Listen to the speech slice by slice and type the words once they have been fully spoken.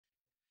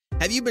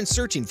Have you been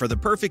searching for the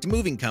perfect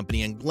moving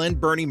company in Glen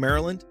Burnie,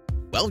 Maryland?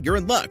 Well, you're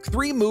in luck.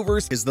 3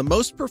 Movers is the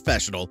most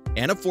professional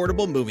and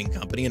affordable moving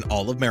company in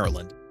all of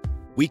Maryland.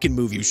 We can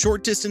move you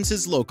short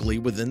distances locally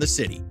within the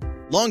city,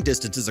 long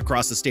distances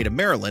across the state of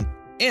Maryland,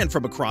 and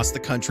from across the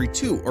country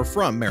to or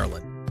from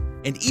Maryland.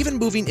 And even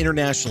moving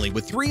internationally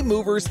with 3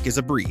 Movers is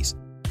a breeze.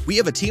 We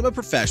have a team of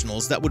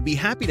professionals that would be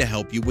happy to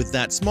help you with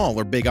that small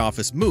or big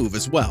office move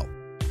as well.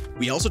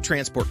 We also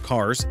transport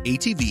cars,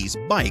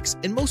 ATVs, bikes,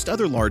 and most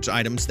other large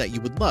items that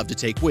you would love to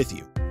take with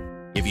you.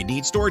 If you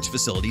need storage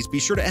facilities, be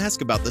sure to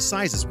ask about the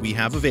sizes we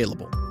have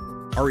available.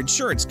 Our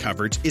insurance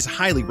coverage is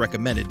highly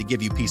recommended to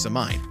give you peace of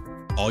mind.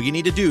 All you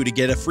need to do to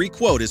get a free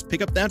quote is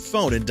pick up that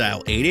phone and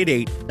dial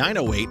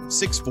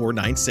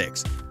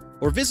 888-908-6496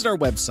 or visit our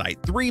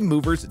website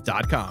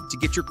 3movers.com to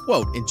get your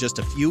quote in just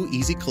a few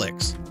easy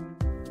clicks.